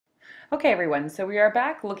Okay, everyone, so we are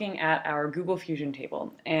back looking at our Google Fusion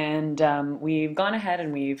table, and we've gone ahead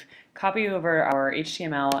and we've copied over our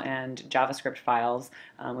HTML and JavaScript files.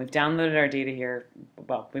 We've downloaded our data here.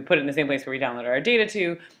 Well, we put it in the same place where we downloaded our data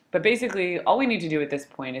to, but basically all we need to do at this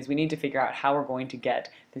point is we need to figure out how we're going to get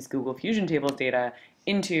this Google Fusion tables data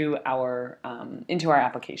into our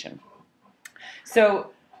application.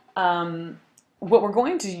 So what we're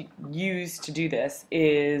going to use to do this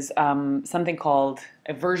is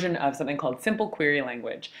a version of something called simple query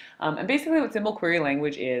language. And basically what simple query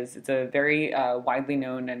language is, it's a very widely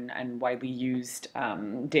known and widely used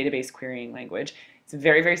database querying language. It's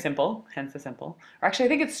very, very simple, hence the simple. Or actually, I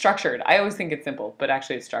think it's structured. I always think it's simple, but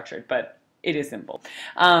actually it's structured, but it is simple.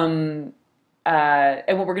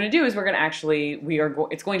 And what we're going to do is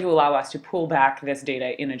it's going to allow us to pull back this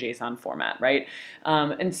data in a JSON format, right?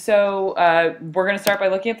 And so we're going to start by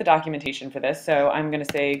looking at the documentation for this. So I'm going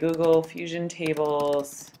to say Google Fusion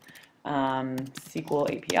Tables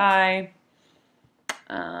SQL API,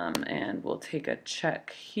 and we'll take a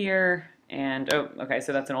check here. And oh, okay,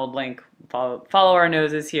 so that's an old link. Follow our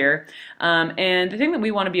noses here. And the thing that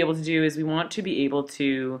we want to be able to do is we want to be able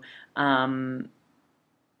to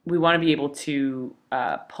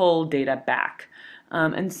pull data back.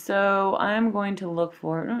 And so I'm going to look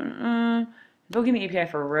for invoking the API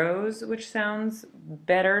for rows, which sounds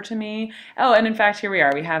better to me. Oh, and in fact, here we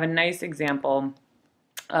are. We have a nice example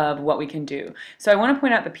of what we can do. So I want to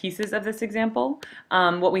point out the pieces of this example.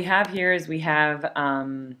 What we have here is we have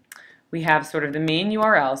sort of the main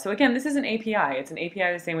URL. So again, this is an API. It's an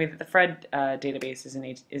API the same way that the Fred database is an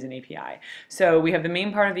API. So we have the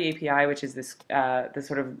main part of the API, which is this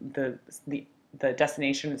the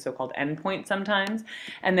destination, the so-called endpoint sometimes.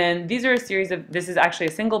 And then these are a series of, this is actually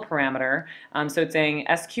a single parameter. So it's saying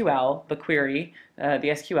SQL, the query, the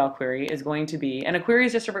SQL query is going to be, and a query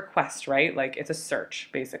is just a request, right? Like it's a search,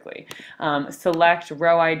 basically. Select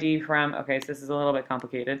row ID from, okay, so this is a little bit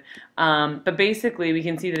complicated. But basically we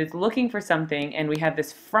can see that it's looking for something, and we have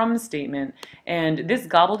this from statement, and this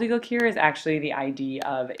gobbledygook here is actually the ID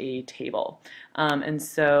of a table. And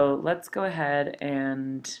so let's go ahead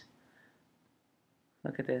and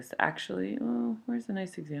look at this. Actually, oh, where's the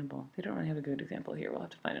nice example? They don't really have a good example here. We'll have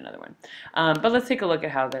to find another one. But let's take a look at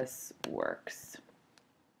how this works,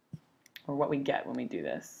 or what we get when we do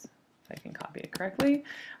this, if I can copy it correctly.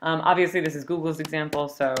 Obviously, this is Google's example,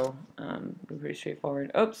 so it'll be pretty straightforward.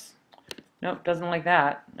 Oops. Nope, doesn't like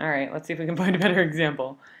that. All right, let's see if we can find a better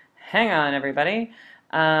example. Hang on, everybody.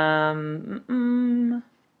 What I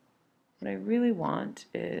really want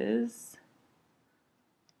is,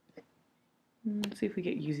 let's see if we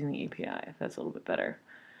get using the API, if that's a little bit better.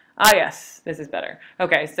 Ah, yes, this is better.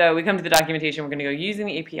 Okay, so we come to the documentation. We're going to go using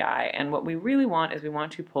the API, and what we really want is we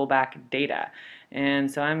want to pull back data.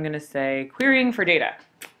 And so I'm going to say querying for data.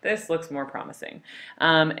 This looks more promising.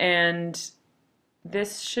 And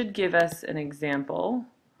this should give us an example.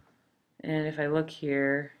 And if I look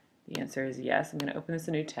here, the answer is yes. I'm going to open this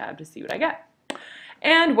in a new tab to see what I get.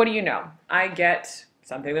 And what do you know? I get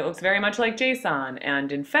something that looks very much like JSON.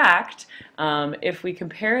 And in fact, if we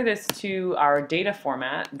compare this to our data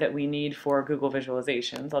format that we need for Google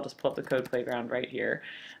visualizations, I'll just pull up the code playground right here.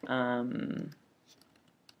 Right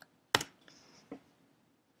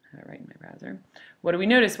in my browser. What do we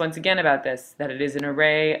notice once again about this? That it is an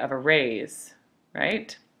array of arrays,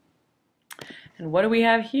 right? And what do we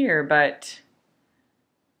have here but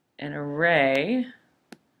an array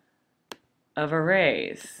of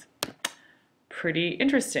arrays? Pretty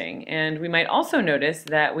interesting. And we might also notice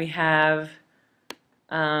that we have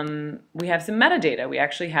some metadata. We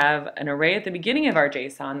actually have an array at the beginning of our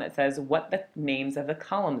JSON that says what the names of the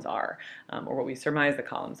columns are, or what we surmise the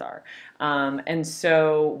columns are. And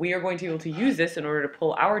so we are going to be able to use this in order to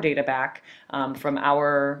pull our data back from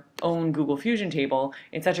our own Google Fusion table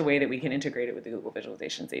in such a way that we can integrate it with the Google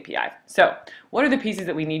Visualizations API. So what are the pieces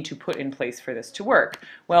that we need to put in place for this to work?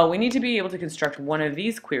 Well, we need to be able to construct one of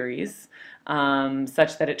these queries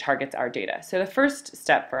such that it targets our data. So the first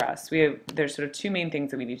step for us, there's sort of two main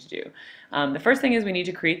things that we need to do. The first thing is we need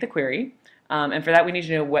to create the query, and for that we need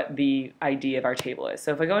to know what the ID of our table is.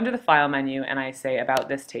 So if I go into the File menu and I say about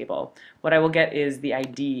this table, what I will get is the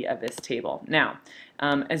ID of this table. Now,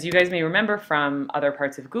 as you guys may remember from other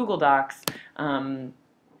parts of Google Docs,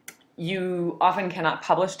 you often cannot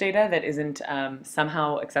publish data that isn't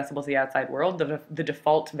somehow accessible to the outside world. The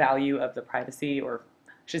default value of the privacy, or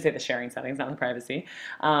I should say the sharing settings, not the privacy,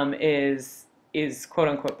 is is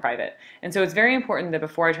quote-unquote private. And so it's very important that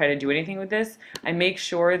before I try to do anything with this, I make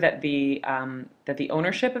sure that the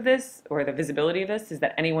ownership of this, or the visibility of this, is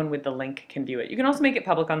that anyone with the link can view it. You can also make it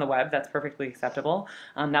public on the web. That's perfectly acceptable.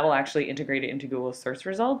 That will actually integrate it into Google search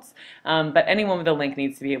results. But anyone with a link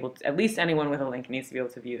needs to be able to, at least anyone with a link needs to be able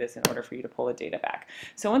to view this in order for you to pull the data back.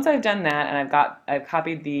 So once I've done that, and I've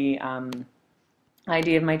copied the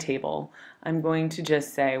ID of my table, I'm going to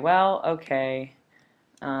just say, well, okay,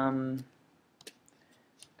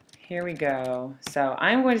 here we go. So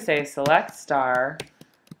I'm going to say select star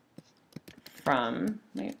from,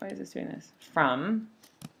 wait, why is this doing this? From,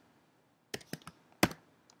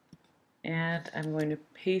 and I'm going to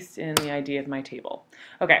paste in the ID of my table.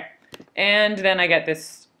 Okay, and then I get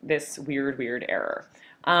this weird error.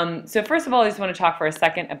 So first of all, I just want to talk for a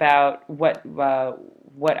second about what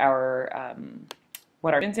our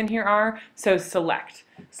options in here are. So select.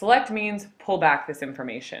 Select means pull back this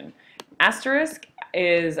information. Asterisk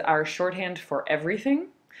is our shorthand for everything.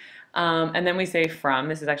 And then we say from.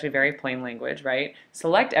 This is actually very plain language, right?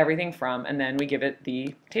 Select everything from, and then we give it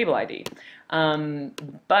the table ID.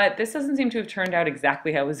 But this doesn't seem to have turned out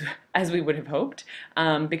exactly as we would have hoped,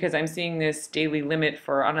 because I'm seeing this daily limit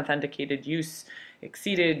for unauthenticated use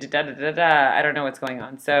exceeded, I don't know what's going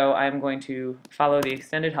on. So I'm going to follow the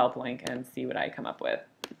extended help link and see what I come up with.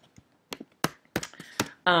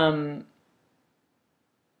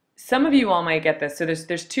 Some of you all might get this. So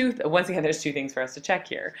there's two, once again, there's two things for us to check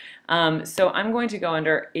here. So I'm going to go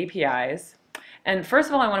under APIs. And first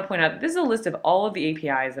of all, I want to point out that this is a list of all of the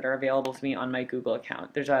APIs that are available to me on my Google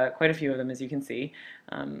account. There's quite a few of them, as you can see,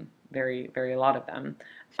 very a lot of them.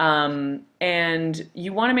 And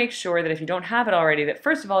you want to make sure that if you don't have it already, that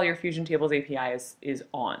first of all, your Fusion Tables API is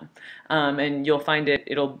on. And you'll find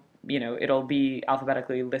it'll be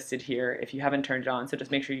alphabetically listed here if you haven't turned it on. So just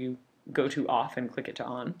make sure you go to off and click it to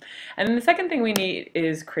on. And then the second thing we need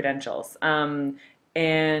is credentials.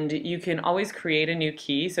 And you can always create a new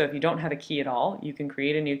key. So if you don't have a key at all, you can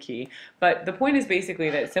create a new key. But the point is basically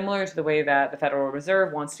that similar to the way that the Federal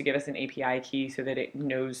Reserve wants to give us an API key so that it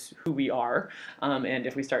knows who we are, and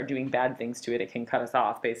if we start doing bad things to it, it can cut us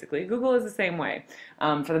off, basically. Google is the same way.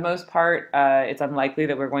 For the most part, it's unlikely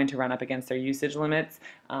that we're going to run up against their usage limits.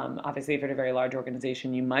 Obviously, if you're a very large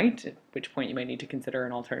organization, you might, at which point you might need to consider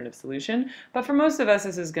an alternative solution. But for most of us,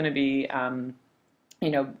 this is going to be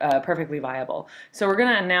perfectly viable. So we're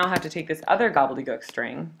going to now have to take this other gobbledygook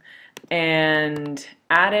string and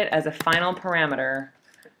add it as a final parameter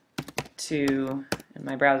to, and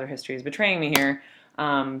my browser history is betraying me here,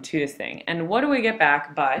 to this thing. And what do we get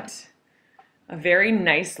back but a very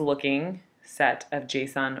nice looking set of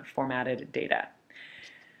JSON formatted data.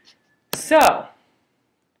 So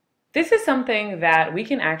this is something that we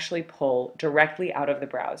can actually pull directly out of the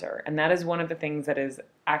browser, and that is one of the things that is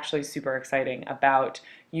actually super exciting about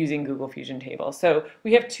using Google Fusion Tables. So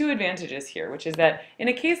we have two advantages here, which is that in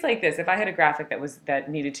a case like this, if I had a graphic that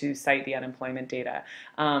needed to cite the unemployment data,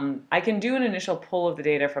 I can do an initial pull of the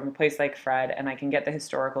data from a place like Fred, and I can get the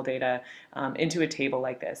historical data into a table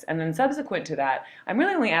like this. And then subsequent to that, I'm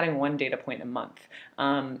really only adding one data point a month.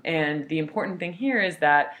 And the important thing here is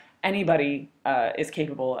that anybody is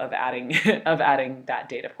capable of adding that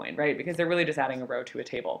data point, right? Because they're really just adding a row to a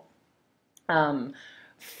table.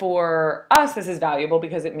 For us, this is valuable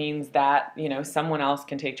because it means that someone else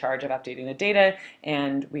can take charge of updating the data,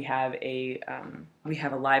 and we have a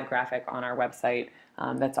live graphic on our website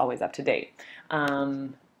that's always up to date.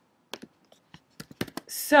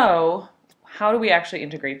 So how do we actually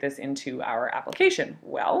integrate this into our application?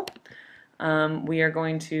 Well, we are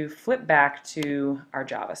going to flip back to our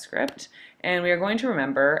JavaScript, and we are going to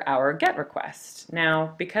remember our GET request.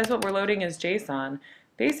 Now, because what we're loading is JSON,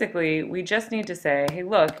 basically we just need to say, hey,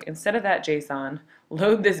 look, instead of that JSON,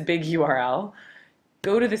 load this big URL,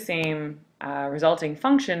 go to the same resulting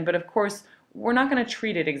function, but of course we're not going to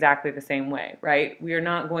treat it exactly the same way, right? We're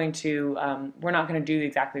not going to do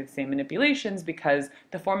exactly the same manipulations because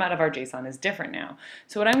the format of our JSON is different now.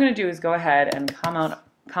 So what I'm going to do is go ahead and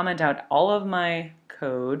comment out all of my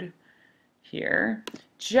code here,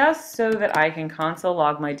 just so that I can console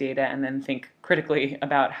log my data and then think critically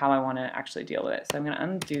about how I want to actually deal with it. So I'm going to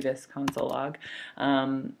undo this console log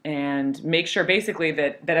and make sure basically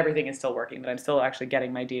that everything is still working, that I'm still actually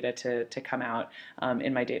getting my data to come out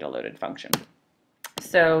in my data loaded function.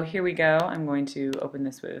 So here we go. I'm going to open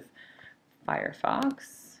this with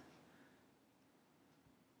Firefox.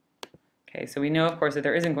 Okay, so we know, of course, that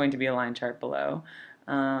there isn't going to be a line chart below.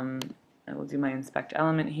 I will do my inspect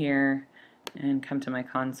element here and come to my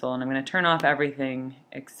console, and I'm going to turn off everything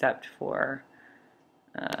except for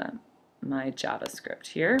my JavaScript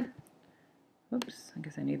here. Whoops, I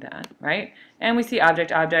guess I need that, right? And we see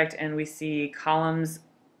object, object, and we see columns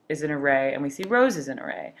is an array, and we see rows is an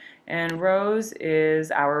array. And rows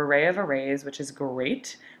is our array of arrays, which is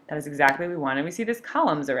great. That is exactly what we want. And we see this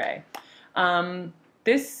columns array.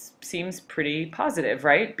 This seems pretty positive,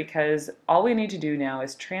 right? Because all we need to do now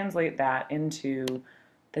is translate that into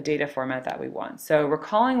the data format that we want. So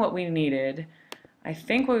recalling what we needed, I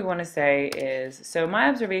think what we want to say is, so my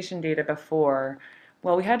observation data before,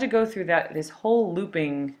 well, we had to go through this whole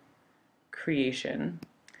looping creation,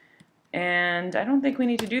 and I don't think we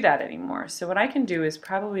need to do that anymore. So what I can do is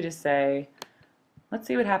probably just say, let's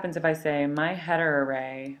see what happens if I say my header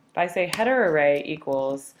array. If I say header array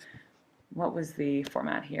equals, what was the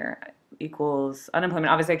format here? Equals unemployment.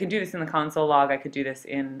 Obviously, I could do this in the console log. I could do this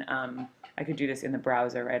in the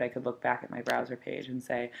browser, right? I could look back at my browser page and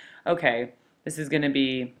say, okay, this is going to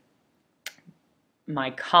be my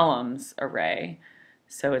columns array.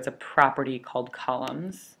 So it's a property called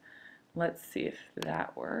columns. Let's see if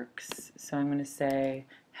that works. So I'm going to say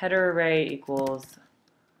header array equals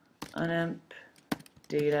unimp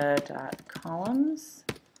data.columns.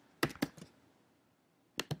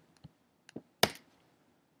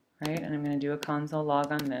 Right, and I'm going to do a console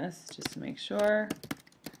log on this just to make sure.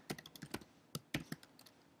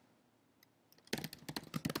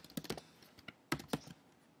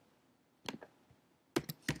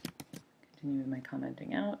 Continue with my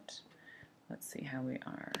commenting out. Let's see how we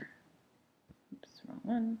are. Oops, wrong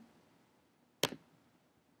one.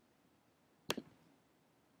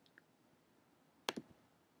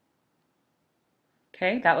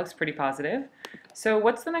 Okay, that looks pretty positive. So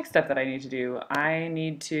what's the next step that I need to do? I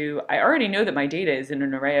already know that my data is in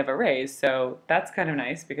an array of arrays, so that's kind of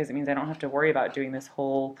nice because it means I don't have to worry about doing this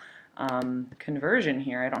whole conversion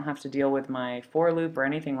here. I don't have to deal with my for loop or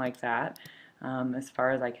anything like that, as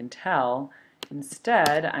far as I can tell.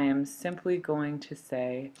 Instead, I am simply going to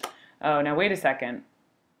say, oh, now wait a second.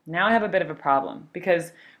 Now I have a bit of a problem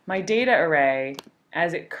because my data array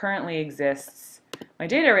as it currently exists,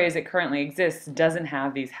 doesn't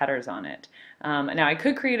have these headers on it. Now I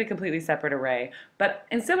could create a completely separate array, but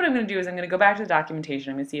instead what I'm going to do is I'm going to go back to the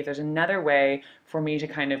documentation. I'm going to see if there's another way for me to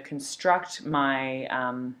kind of construct my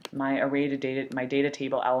my data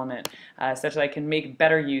table element such that I can make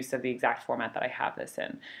better use of the exact format that I have this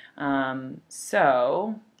in.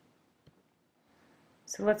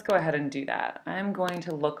 So let's go ahead and do that. I'm going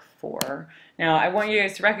to look for, now I want you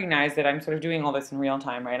guys to recognize that I'm sort of doing all this in real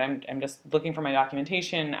time, right? I'm just looking for my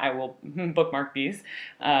documentation. I will bookmark these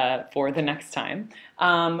for the next time.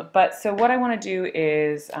 But so what I want to do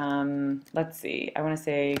is, let's see, I want to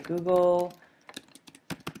say Google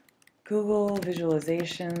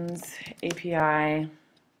Visualizations API.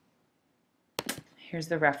 Here's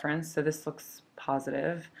the reference, so this looks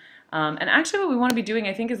positive. And actually what we want to be doing,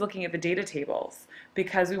 I think, is looking at the data tables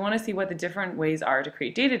because we want to see what the different ways are to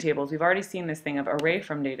create data tables. We've already seen this thing of array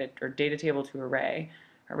from data, or data table to array,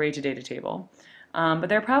 array to data table. But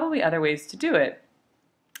there are probably other ways to do it.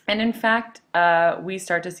 And in fact, we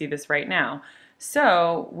start to see this right now.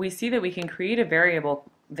 So we see that we can create a variable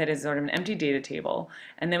that is sort of an empty data table,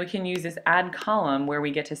 and then we can use this add column where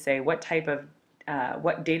we get to say what type of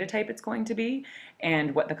what data type it's going to be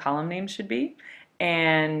and what the column name should be.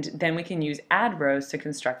 And then we can use add rows to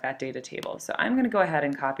construct that data table. So I'm going to go ahead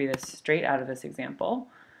and copy this straight out of this example.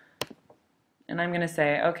 And I'm going to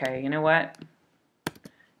say, okay, you know what?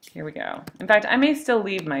 Here we go. In fact, I may still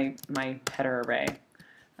leave my header array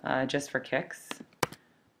just for kicks.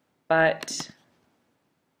 But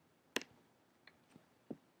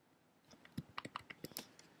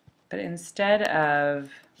instead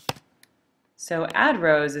of, so add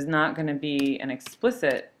rows is not going to be an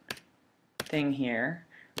explicit thing here,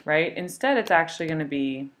 right? Instead, it's actually going to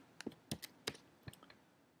be,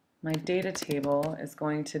 my data table is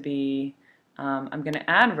going to be, I'm going to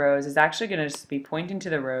add rows is actually going to just be pointing to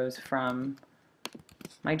the rows from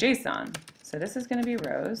my JSON. So this is going to be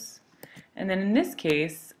rows. And then in this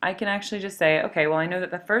case, I can actually just say, okay, well, I know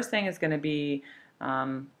that the first thing is going to be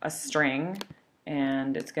a string,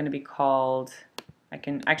 and it's going to be called, I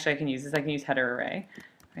can use this, I can use header array.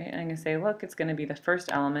 Right, and I'm going to say, look, it's going to be the first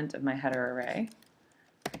element of my header array.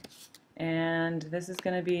 And this is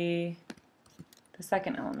going to be the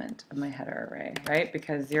second element of my header array, right?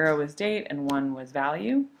 Because 0 was date and 1 was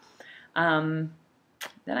value. Then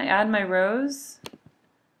I add my rows.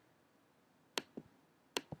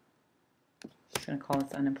 I'm going to call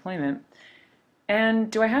this unemployment. And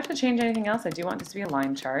do I have to change anything else? I do want this to be a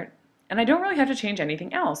line chart. And I don't really have to change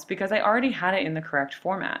anything else because I already had it in the correct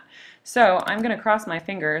format. So I'm going to cross my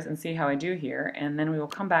fingers and see how I do here, and then we will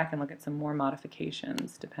come back and look at some more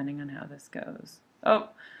modifications depending on how this goes. Oh,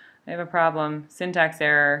 I have a problem. Syntax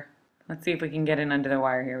error. Let's see if we can get in under the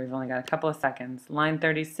wire here. We've only got a couple of seconds. Line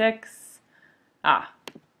 36. Ah,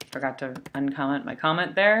 forgot to uncomment my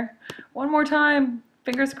comment there. One more time.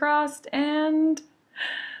 Fingers crossed, and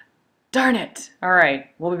darn it. All right,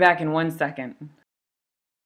 we'll be back in 1 second.